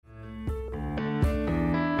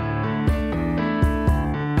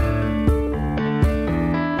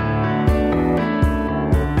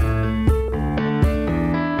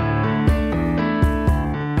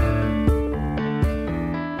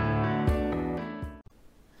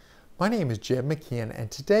My name is Jeb McKeon, and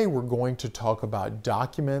today we're going to talk about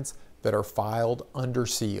documents that are filed under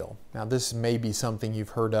seal. Now, this may be something you've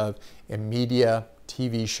heard of in media,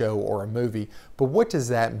 TV show, or a movie, but what does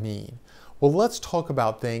that mean? Well, let's talk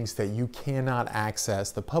about things that you cannot access,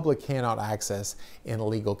 the public cannot access in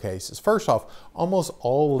legal cases. First off, almost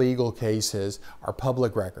all legal cases are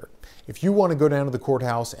public record. If you want to go down to the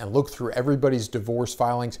courthouse and look through everybody's divorce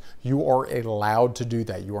filings, you are allowed to do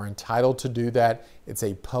that. You are entitled to do that. It's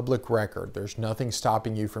a public record. There's nothing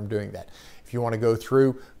stopping you from doing that. If you want to go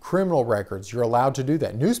through criminal records, you're allowed to do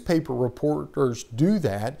that. Newspaper reporters do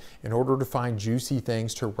that in order to find juicy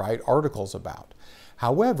things to write articles about.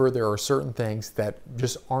 However, there are certain things that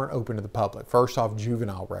just aren't open to the public. First off,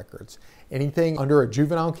 juvenile records. Anything under a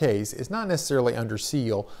juvenile case is not necessarily under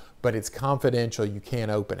seal, but it's confidential. You can't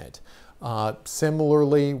open it.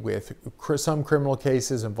 Similarly, with some criminal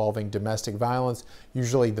cases involving domestic violence,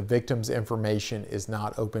 usually the victim's information is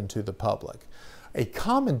not open to the public. A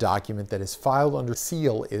common document that is filed under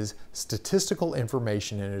seal is statistical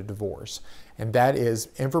information in a divorce, and that is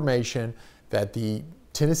information that the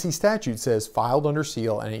Tennessee statute says filed under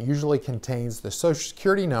seal, and it usually contains the social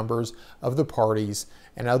security numbers of the parties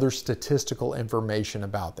and other statistical information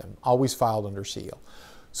about them, always filed under seal.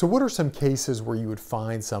 So what are some cases where you would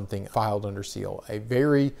find something filed under seal? A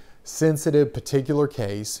very sensitive particular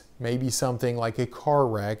case, maybe something like a car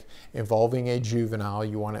wreck involving a juvenile,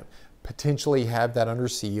 you want to potentially have that under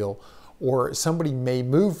seal, or somebody may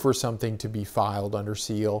move for something to be filed under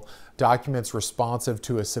seal, documents responsive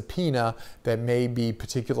to a subpoena that may be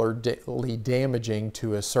particularly damaging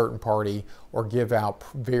to a certain party or give out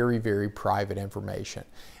very, very private information.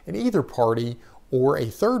 And either party or a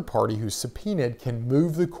third party who's subpoenaed can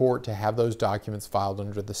move the court to have those documents filed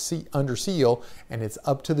under seal, and it's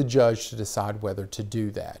up to the judge to decide whether to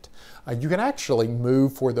do that. You can actually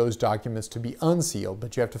move for those documents to be unsealed,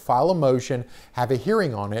 but you have to file a motion, have a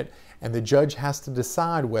hearing on it, and the judge has to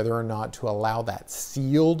decide whether or not to allow that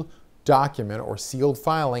sealed document or sealed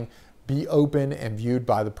filing be open and viewed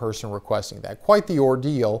by the person requesting that. Quite the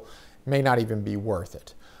ordeal, may not even be worth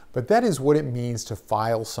it. But that is what it means to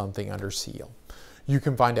file something under seal. You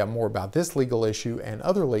can find out more about this legal issue and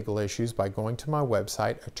other legal issues by going to my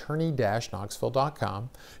website, attorney-knoxville.com.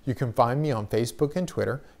 You can find me on Facebook and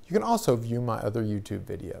Twitter. You can also view my other YouTube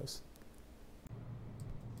videos.